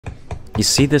You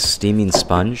see this steaming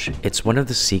sponge? It's one of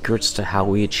the secrets to how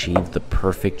we achieve the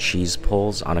perfect cheese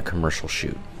pulls on a commercial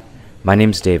shoot. My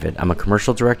name's David. I'm a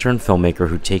commercial director and filmmaker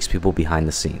who takes people behind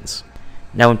the scenes.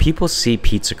 Now, when people see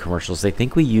pizza commercials, they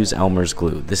think we use Elmer's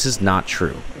glue. This is not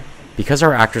true. Because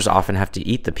our actors often have to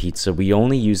eat the pizza, we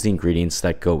only use the ingredients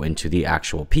that go into the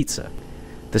actual pizza.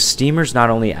 The steamers not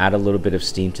only add a little bit of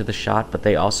steam to the shot, but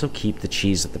they also keep the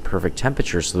cheese at the perfect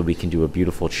temperature so that we can do a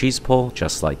beautiful cheese pull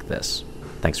just like this.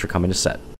 Thanks for coming to set.